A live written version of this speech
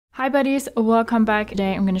Hi buddies, welcome back.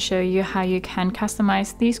 Today I'm going to show you how you can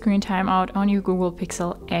customize the screen timeout on your Google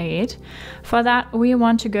Pixel 8. For that we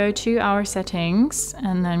want to go to our settings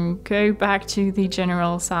and then go back to the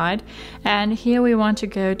general side, and here we want to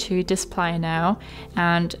go to display now,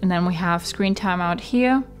 and then we have screen timeout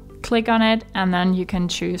here. Click on it and then you can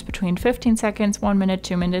choose between 15 seconds, 1 minute,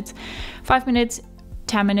 2 minutes, 5 minutes,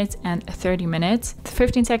 10 minutes and 30 minutes.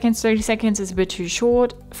 15 seconds, 30 seconds is a bit too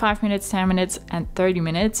short. 5 minutes, 10 minutes and 30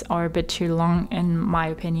 minutes are a bit too long in my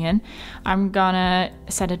opinion. I'm gonna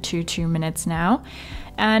set it to 2 minutes now.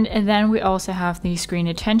 And then we also have the screen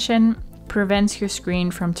attention. Prevents your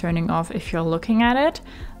screen from turning off if you're looking at it.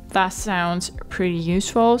 That sounds pretty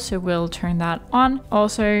useful, so we'll turn that on.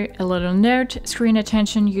 Also, a little note, screen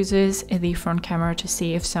attention uses the front camera to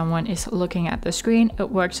see if someone is looking at the screen. It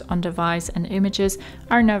works on device and images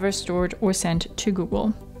are never stored or sent to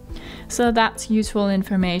Google. So that's useful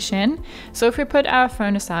information. So if we put our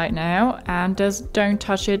phone aside now and don't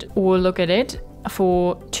touch it or look at it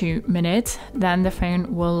for 2 minutes, then the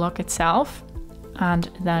phone will lock itself and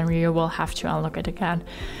then you will have to unlock it again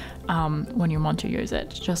when you want to use it,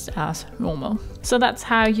 just as normal. So that's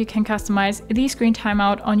how you can customize the screen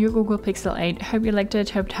timeout on your Google Pixel 8. Hope you liked it,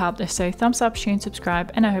 hope it helped. If so, thumbs up, share and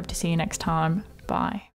subscribe, and I hope to see you next time. Bye.